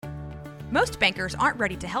Most bankers aren't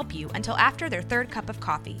ready to help you until after their third cup of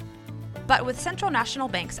coffee. But with Central National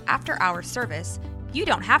Bank's after-hours service, you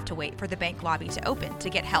don't have to wait for the bank lobby to open to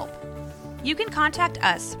get help. You can contact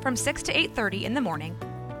us from 6 to 8:30 in the morning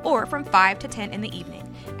or from 5 to 10 in the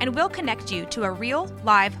evening, and we'll connect you to a real,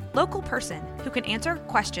 live, local person who can answer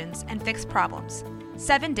questions and fix problems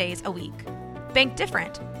 7 days a week. Bank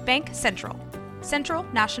different. Bank Central. Central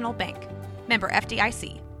National Bank. Member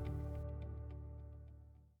FDIC.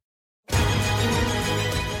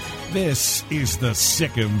 This is the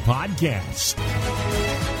Sikkim Podcast.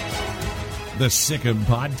 The Sikkim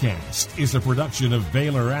Podcast is a production of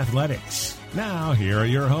Baylor Athletics. Now, here are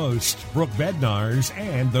your hosts, Brooke Bednarz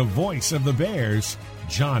and the voice of the Bears,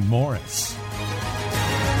 John Morris.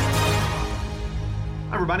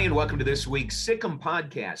 Hi, everybody, and welcome to this week's Sikkim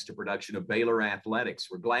Podcast, a production of Baylor Athletics.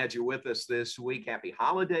 We're glad you're with us this week. Happy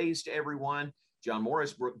holidays to everyone. John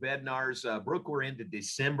Morris, Brooke Bednarz. Brooke, we're into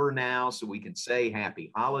December now, so we can say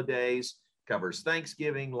happy holidays. Covers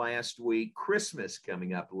Thanksgiving last week, Christmas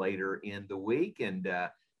coming up later in the week and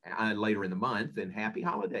later in the month, and happy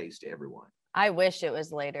holidays to everyone. I wish it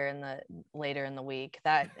was later in the week.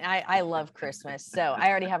 That I love Christmas, so I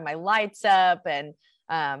already have my lights up, and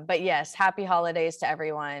but yes, happy holidays to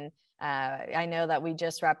everyone. I know that we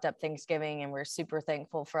just wrapped up Thanksgiving and we're super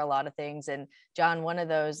thankful for a lot of things. And John, one of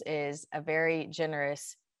those is a very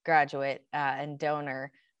generous graduate and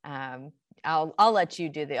donor. I'll let you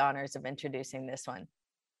do the honors of introducing this one.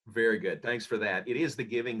 Very good. Thanks for that. It is the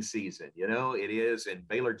giving season, it is. And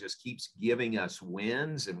Baylor just keeps giving us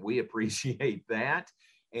wins, and we appreciate that.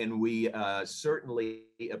 And we certainly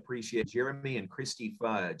appreciate Jeremy and Christy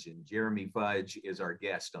Fudge. And Jeremy Fudge is our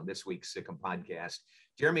guest on this week's Sikkim Podcast.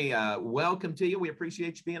 Jeremy, welcome to you. We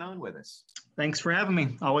appreciate you being on with us. Thanks for having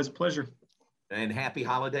me. Always a pleasure. And happy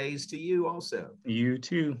holidays to you also. You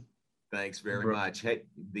too. Thanks very much. Hey,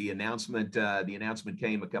 the announcement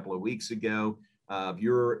came a couple of weeks ago of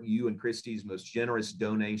you and Christy's most generous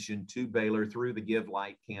donation to Baylor through the Give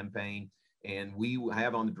Light campaign. And we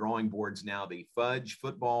have on the drawing boards now the Fudge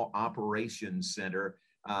Football Operations Center.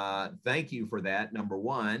 Thank you for that, number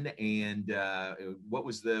one. And what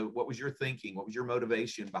was your thinking? What was your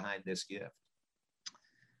motivation behind this gift?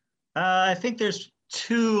 I think there's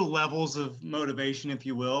two levels of motivation, if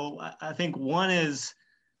you will. I think one is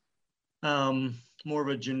more of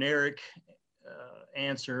a generic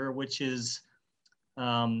answer, which is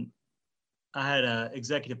I had an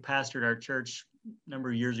executive pastor at our church a number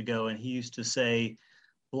of years ago, and he used to say,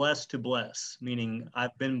 blessed to bless, meaning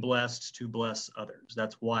I've been blessed to bless others.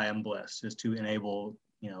 That's why I'm blessed, is to enable,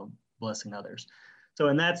 blessing others. So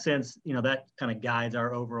in that sense, that kind of guides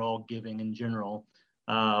our overall giving in general.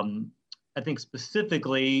 I think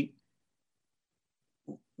specifically,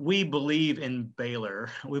 we believe in Baylor.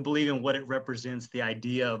 We believe in what it represents, the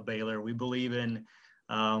idea of Baylor. We believe in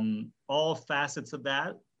all facets of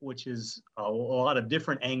that, which is a lot of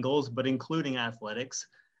different angles, but including athletics.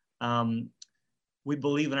 We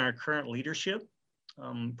believe in our current leadership,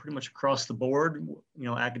 pretty much across the board,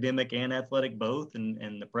 academic and athletic both,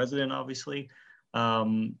 and the president, obviously.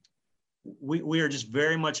 We are just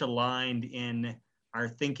very much aligned in our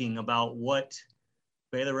thinking about what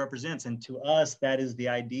Baylor represents. And to us, that is the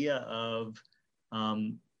idea of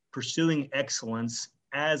pursuing excellence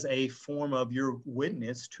as a form of your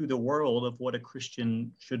witness to the world of what a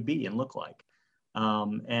Christian should be and look like.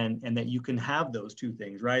 And that you can have those two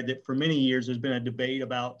things, right? That for many years, there's been a debate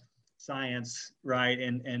about science, right?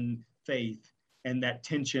 And faith and that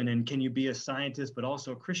tension, and can you be a scientist, but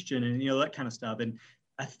also a Christian, and, that kind of stuff. And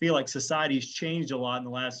I feel like society's changed a lot in the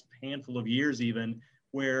last handful of years, even,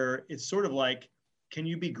 where it's sort of like, can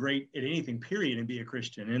you be great at anything, period, and be a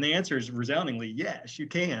Christian? And the answer is resoundingly, yes, you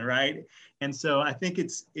can, right? And so I think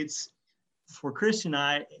it's for Chris and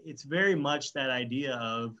I, it's very much that idea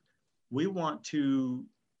of, we want to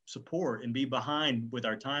support and be behind with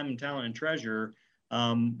our time and talent and treasure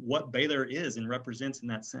what Baylor is and represents in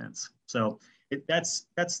that sense. So that's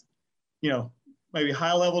maybe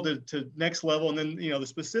high level to next level. And then, the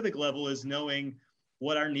specific level is knowing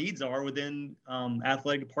what our needs are within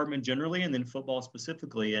athletic department generally, and then football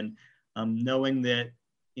specifically. And knowing that,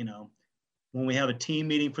 when we have a team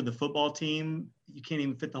meeting for the football team, you can't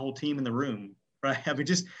even fit the whole team in the room, right? I mean,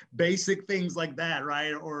 just basic things like that,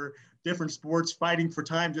 right? Or different sports fighting for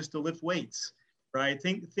time just to lift weights, right?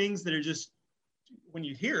 Things that are just, when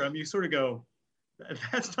you hear them, you sort of go,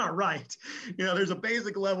 that's not right. There's a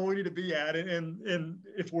basic level we need to be at. And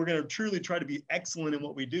if we're going to truly try to be excellent in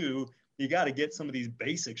what we do, you got to get some of these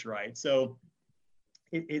basics right. So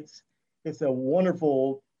it's a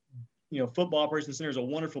wonderful, football operations center is a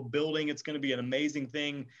wonderful building. It's going to be an amazing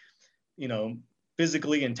thing,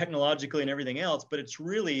 physically and technologically and everything else, but it's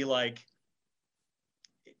really like,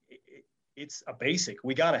 it's a basic.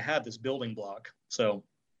 We got to have this building block. So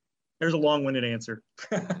there's a long-winded answer.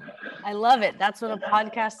 I love it. That's what a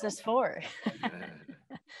podcast is for.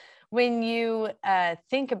 When you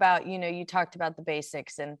think about, you talked about the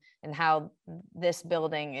basics and how this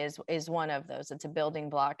building is one of those. It's a building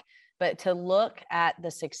block. But to look at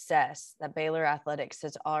the success that Baylor Athletics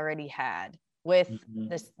has already had with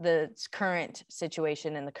the current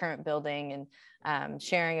situation in the current building and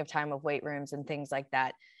sharing of time of weight rooms and things like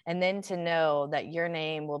that. And then to know that your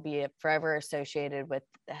name will be forever associated with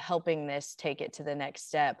helping this take it to the next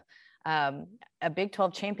step. A Big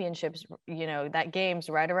 12 championships, that game's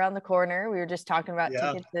right around the corner. We were just talking about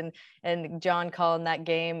tickets and John calling that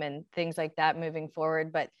game and things like that moving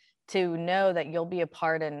forward. But to know that you'll be a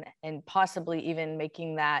part and possibly even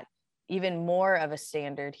making that even more of a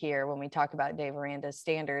standard here when we talk about Dave Aranda's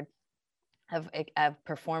standard of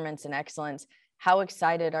performance and excellence, how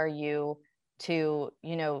excited are you to,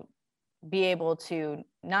 be able to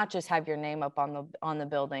not just have your name up on the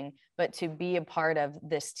building, but to be a part of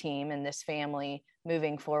this team and this family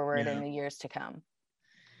moving forward in the years to come?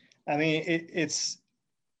 I mean, it's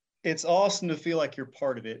awesome to feel like you're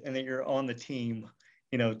part of it and that you're on the team,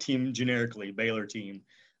 team generically, Baylor team,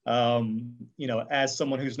 as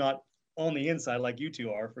someone who's not on the inside like you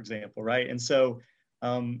two are, for example, right? And so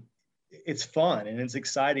it's fun and it's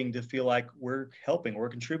exciting to feel like we're helping, we're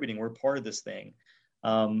contributing, we're part of this thing.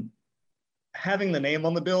 Having the name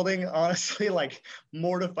on the building, honestly, like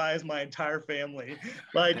mortifies my entire family.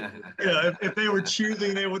 Like, if they were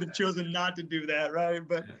choosing, they would have chosen not to do that, right?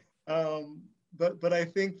 But I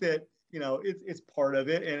think that it's part of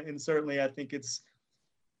it, and certainly I think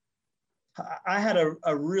I had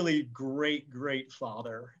a really great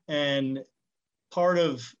father, and part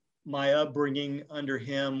of my upbringing under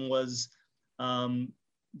him was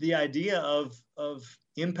the idea of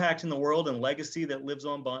impact in the world and legacy that lives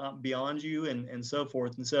on beyond you and so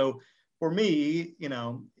forth. And so for me,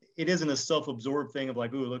 it isn't a self-absorbed thing of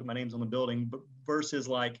like, ooh, look, my name's on the building, but versus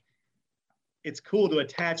like, it's cool to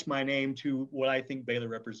attach my name to what I think Baylor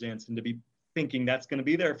represents and to be thinking that's going to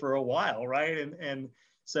be there for a while. Right. And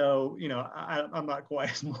so, I'm not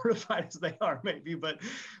quite as mortified as they are maybe, but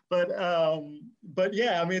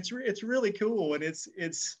yeah, I mean, it's really cool. And it's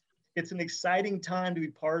an exciting time to be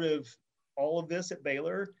part of all of this at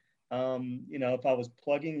Baylor. If I was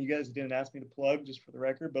plugging, you guys didn't ask me to plug, just for the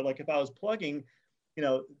record, but like if I was plugging,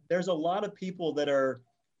 there's a lot of people that are,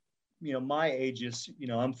 my ages,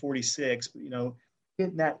 I'm 46, but,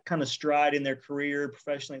 getting that kind of stride in their career,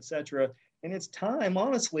 professionally, et cetera. And it's time,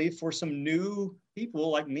 honestly, for some new people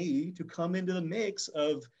like me to come into the mix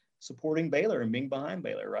of supporting Baylor and being behind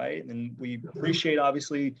Baylor, right? And we appreciate,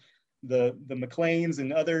 obviously, the McLeans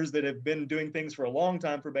and others that have been doing things for a long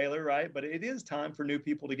time for Baylor, right? But it is time for new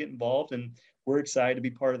people to get involved, and we're excited to be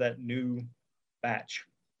part of that new batch.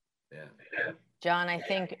 Yeah. John,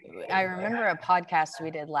 I remember a podcast we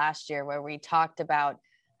did last year where we talked about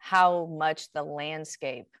how much the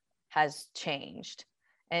landscape has changed.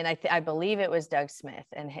 And I believe it was Doug Smith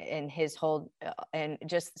and his whole, and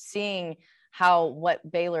just seeing what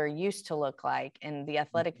Baylor used to look like and the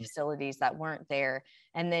athletic facilities that weren't there.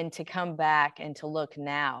 And then to come back and to look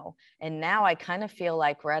now. And now I kind of feel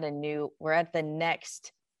like we're at the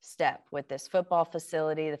next step with this football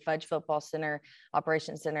facility, the Fudge Football Center,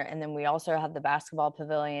 Operations Center. And then we also have the basketball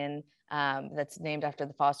pavilion that's named after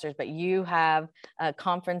the Fosters, but you have a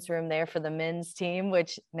conference room there for the men's team,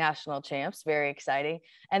 which national champs, very exciting.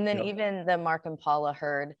 And then even the Mark and Paula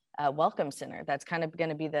Hurd Welcome Center, that's kind of going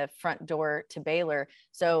to be the front door to Baylor.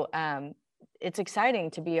 So it's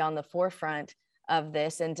exciting to be on the forefront of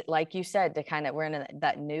this. And like you said, we're in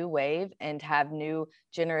that new wave and have new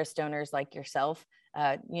generous donors like yourself,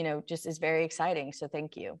 just is very exciting. So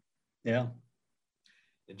thank you. Yeah.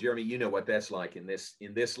 And Jeremy, you know what that's like in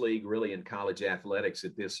this league, really in college athletics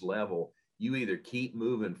at this level. You either keep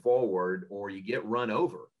moving forward or you get run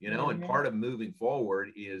over, and part of moving forward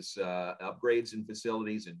is upgrades in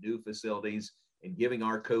facilities and new facilities and giving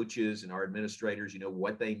our coaches and our administrators,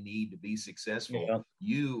 what they need to be successful. Yeah.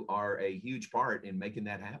 You are a huge part in making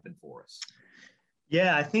that happen for us.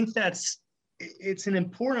 Yeah, I think it's an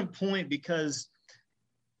important point because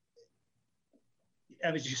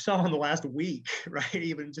as you saw in the last week, right,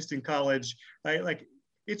 even just in college, right, like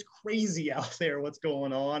it's crazy out there what's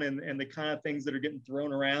going on and the kind of things that are getting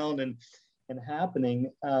thrown around and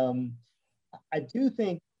happening. I do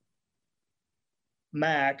think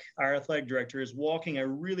Mac, our athletic director, is walking a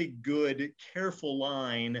really good, careful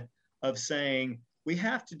line of saying we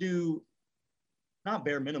have to do not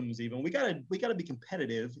bare minimums even. We gotta be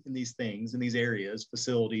competitive in these things, in these areas,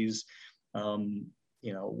 facilities,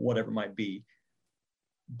 whatever it might be.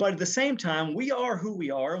 But at the same time, we are who we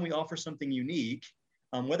are, and we offer something unique,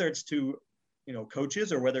 whether it's to,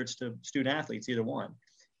 coaches or whether it's to student athletes, either one.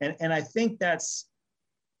 And I think that's,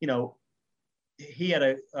 he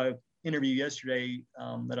had a interview yesterday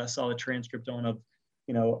that I saw the transcript on of,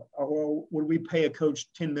 would we pay a coach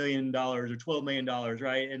 $10 million or $12 million,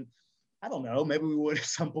 right? And I don't know, maybe we would at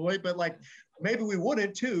some point, but like maybe we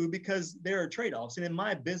wouldn't too, because there are trade-offs. And in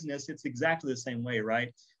my business, it's exactly the same way,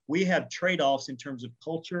 right? We have trade-offs in terms of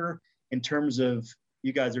culture, in terms of,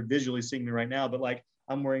 you guys are visually seeing me right now, but like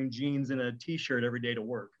I'm wearing jeans and a t-shirt every day to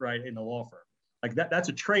work, right? In the law firm. Like that's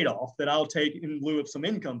a trade-off that I'll take in lieu of some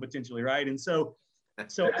income potentially, right? And so I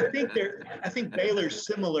think Baylor's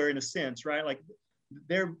similar in a sense, right? Like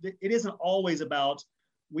it isn't always about,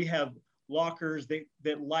 we have lockers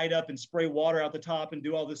that light up and spray water out the top and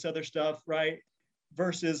do all this other stuff, right?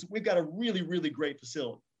 Versus we've got a really, really great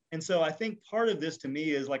facility. And so I think part of this to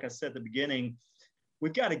me is, like I said at the beginning,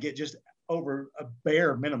 we've got to get just over a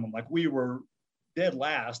bare minimum. Like we were dead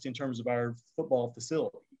last in terms of our football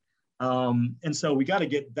facility. And so we got to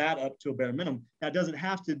get that up to a bare minimum. Now, it doesn't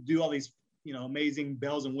have to do all these, amazing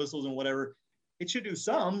bells and whistles and whatever. It should do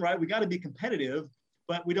some, right? We got to be competitive,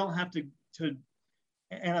 but we don't have to,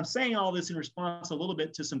 and I'm saying all this in response a little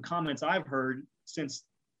bit to some comments I've heard since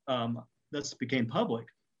this became public,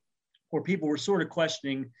 where people were sort of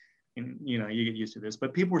questioning, and you get used to this,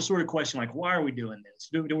 but people were sort of questioning, like, why are we doing this?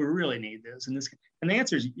 Do we really need this? And the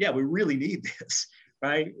answer is, yeah, we really need this,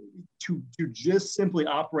 right? To just simply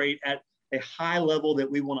operate at a high level that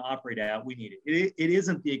we want to operate at, we need it. It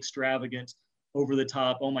isn't the extravagant, over the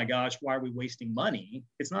top, oh my gosh, why are we wasting money?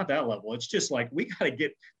 It's not that level. It's just like, we got to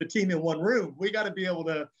get the team in one room. We got to be able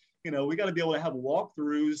to, we got to be able to have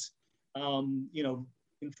walkthroughs,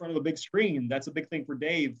 in front of a big screen. That's a big thing for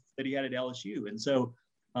Dave that he had at LSU. And so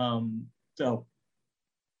I've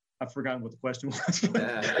forgotten what the question was.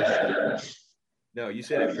 No, you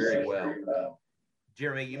said it very well.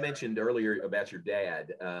 Jeremy, you mentioned earlier about your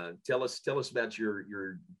dad. Tell us about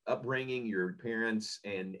your upbringing, your parents,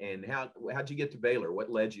 and how'd you get to Baylor? What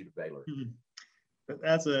led you to Baylor?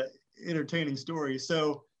 That's an entertaining story.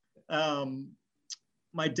 So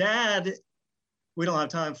my dad, we don't have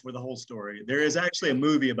time for the whole story. There is actually a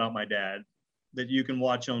movie about my dad that you can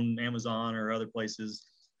watch on Amazon or other places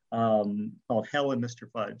called Hell and Mr.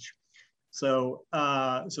 Fudge. So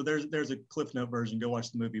there's a Cliff Note version. Go watch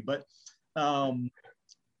the movie.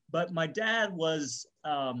 But my dad was,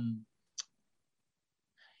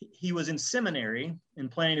 he was in seminary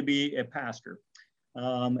and planning to be a pastor.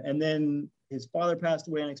 And then his father passed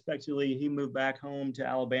away unexpectedly. He moved back home to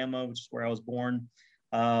Alabama, which is where I was born.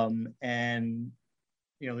 And,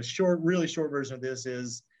 the really short version of this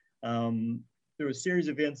is through a series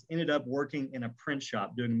of events, ended up working in a print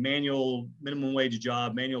shop, doing manual minimum wage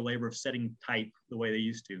job, manual labor of setting type the way they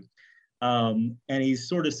used to. And he's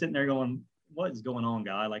sort of sitting there going, what is going on,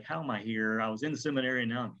 guy? Like, how am I here? I was in the seminary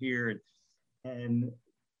and now I'm here. And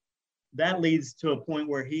that leads to a point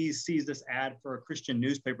where he sees this ad for a Christian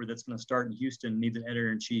newspaper that's going to start in Houston, needs an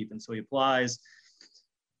editor-in-chief. And so he applies,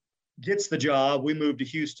 gets the job. We moved to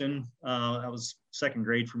Houston. That was second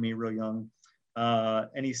grade for me, real young.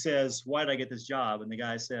 And he says, why did I get this job? And the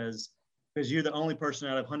guy says, because you're the only person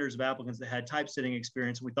out of hundreds of applicants that had typesetting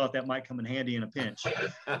experience. We thought that might come in handy in a pinch.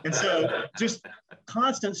 And so just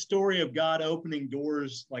constant story of God opening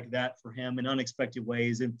doors like that for him in unexpected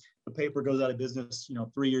ways. And the paper goes out of business,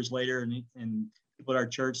 3 years later. And people at our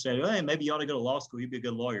church say, hey, maybe you ought to go to law school. You'd be a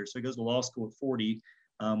good lawyer. So he goes to law school at 40,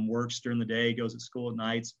 works during the day, goes to school at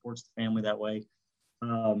night, supports the family that way.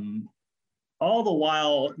 All the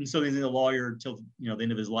while, and so he's a lawyer until the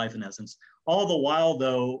end of his life, in essence. All the while,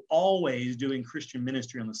 though, always doing Christian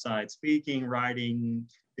ministry on the side, speaking, writing,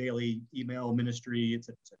 daily email ministry, et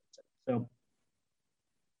cetera, et cetera, et cetera.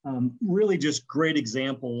 So really just great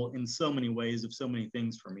example in so many ways of so many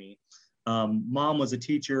things for me. Mom was a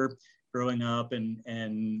teacher growing up, and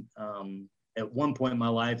at one point in my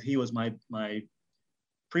life, he was my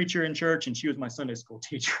preacher in church, and she was my Sunday school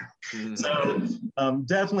teacher. So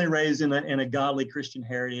definitely raised in a godly Christian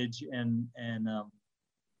heritage, and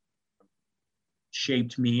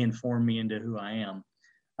shaped me and formed me into who I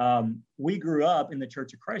am. We grew up in the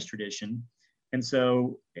Church of Christ tradition, and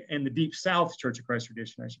so in the Deep South Church of Christ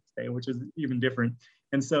tradition, I should say, which is even different.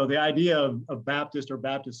 And so the idea of Baptist or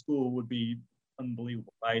Baptist school would be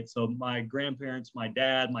unbelievable, right? So my grandparents, my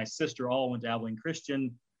dad, my sister all went to Abilene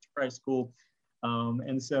Christian Christ School.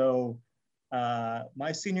 And so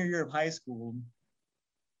my senior year of high school,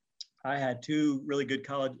 I had two really good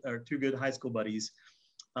two good high school buddies,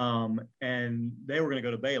 and they were going to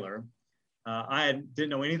go to Baylor. I didn't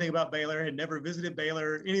know anything about Baylor, had never visited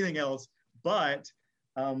Baylor, anything else, but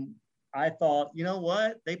I thought, you know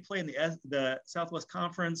what? They play in the Southwest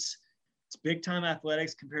Conference. It's big time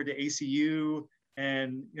athletics compared to ACU.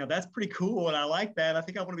 And, that's pretty cool. And I like that. I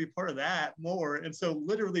think I want to be part of that more. And so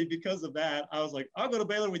literally because of that, I was like, I'll go to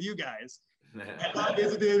Baylor with you guys. And I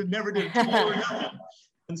visited, never did a tour or nothing.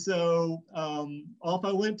 And so off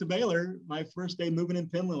I went to Baylor. My first day moving in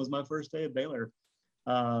Penland was my first day at Baylor.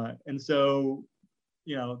 And so,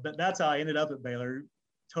 that's how I ended up at Baylor,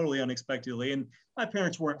 totally unexpectedly. And my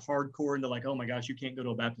parents weren't hardcore into like, oh my gosh, you can't go to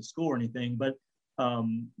a Baptist school or anything. But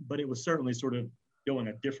it was certainly sort of going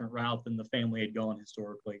a different route than the family had gone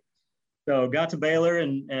historically. So got to Baylor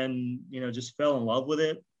and just fell in love with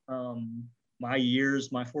it. My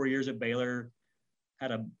 4 years at Baylor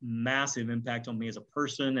had a massive impact on me as a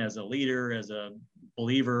person, as a leader, as a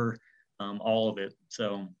believer, all of it.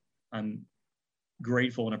 So I'm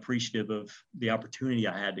grateful and appreciative of the opportunity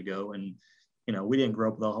I had to go. And, we didn't grow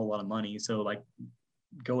up with a whole lot of money. So like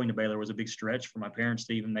going to Baylor was a big stretch for my parents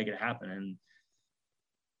to even make it happen. And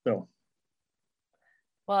so.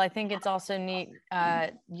 Well, I think it's also neat.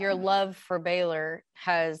 Your love for Baylor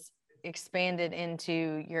has expanded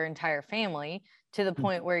into your entire family to the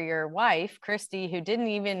point where your wife, Christy, who didn't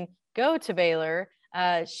even go to Baylor,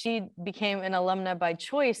 she became an alumna by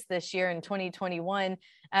choice this year in 2021.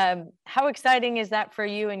 How exciting is that for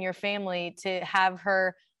you and your family to have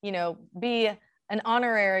her, be an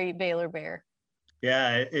honorary Baylor Bear?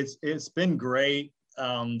 Yeah, it's been great.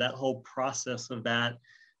 That whole process of that.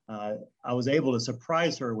 I was able to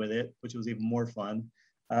surprise her with it, which was even more fun.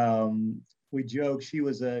 We joke she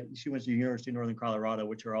went to the University of Northern Colorado,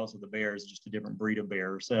 which are also the Bears, just a different breed of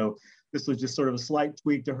bear. So this was just sort of a slight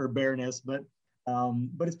tweak to her bearness, but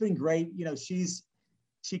it's been great.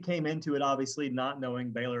 She came into it obviously not knowing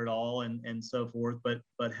Baylor at all and so forth,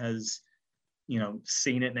 but has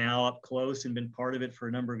seen it now up close and been part of it for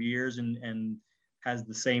a number of years and has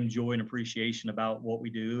the same joy and appreciation about what we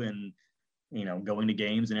do and going to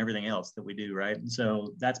games and everything else that we do, right? And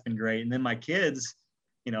so that's been great. And then my kids,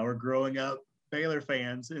 are growing up Baylor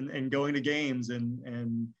fans and going to games.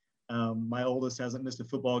 And my oldest hasn't missed a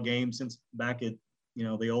football game since back at,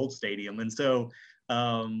 the old stadium. And so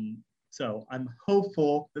I'm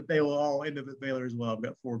hopeful that they will all end up at Baylor as well. I've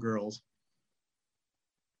got 4 girls.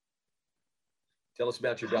 Tell us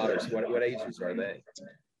about your daughters. What ages are they?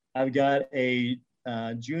 I've got a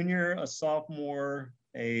junior, a sophomore,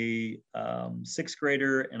 a 6th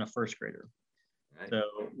grader, and a 1st grader. Right. So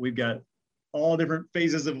we've got all different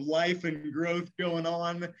phases of life and growth going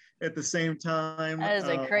on at the same time. That is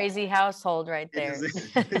a crazy household right there.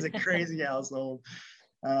 It is a crazy household.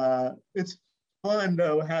 It's fun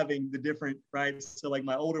though, having the different, right? So like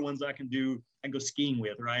my older ones I can go skiing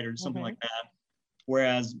with, right? Or something like that.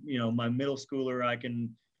 Whereas, my middle schooler, I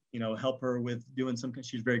can, help her with doing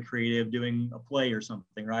she's very creative, doing a play or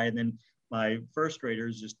something, right? And then my 1st grader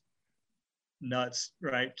is just nuts,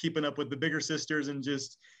 right? Keeping up with the bigger sisters and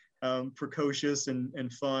just precocious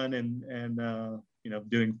and fun and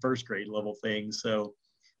doing 1st grade level things. So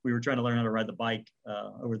we were trying to learn how to ride the bike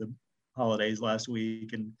over the holidays last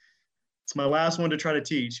week. And it's my last one to try to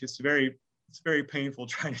teach. It's very painful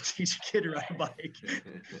trying to teach a kid to ride a bike.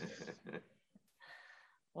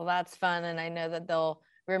 Well, that's fun. And I know that they'll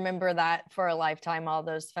remember that for a lifetime, all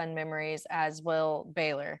those fun memories, as will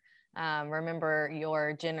Baylor. Remember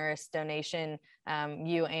your generous donation,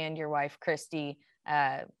 you and your wife, Christy,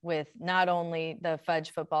 with not only the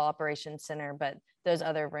Fudge Football Operations Center, but those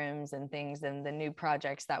other rooms and things and the new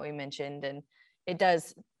projects that we mentioned. And it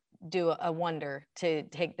does do a wonder to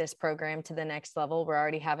take this program to the next level. We're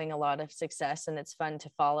already having a lot of success and it's fun to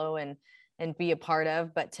follow and be a part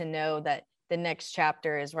of, but to know that the next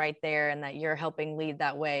chapter is right there and that you're helping lead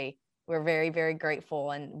that way. We're very, very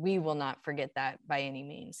grateful, and we will not forget that by any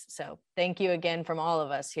means. So thank you again from all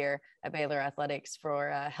of us here at Baylor Athletics for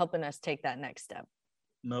helping us take that next step.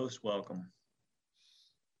 Most welcome.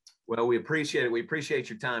 Well, we appreciate it. We appreciate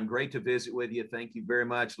your time. Great to visit with you. Thank you very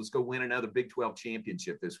much. Let's go win another Big 12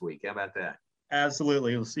 championship this week. How about that?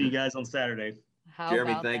 Absolutely. We'll see you guys on Saturday.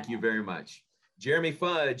 Jeremy, thank you very much. Jeremy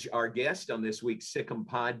Fudge, our guest on this week's Sick'em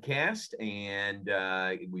podcast, and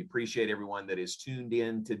we appreciate everyone that is tuned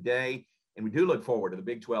in today. And we do look forward to the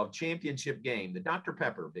Big 12 championship game, the Dr.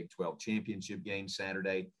 Pepper Big 12 championship game,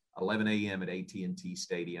 Saturday, 11 a.m. at AT&T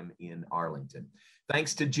Stadium in Arlington.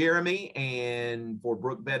 Thanks to Jeremy, and for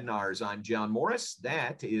Brooke Bednarz, I'm John Morris.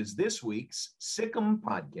 That is this week's Sick'em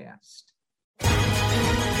podcast.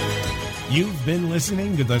 You've been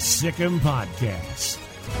listening to the Sick'em podcast.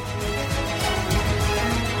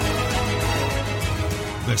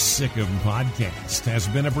 The Sic 'Em Podcast has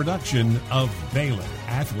been a production of Baylor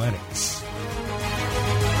Athletics.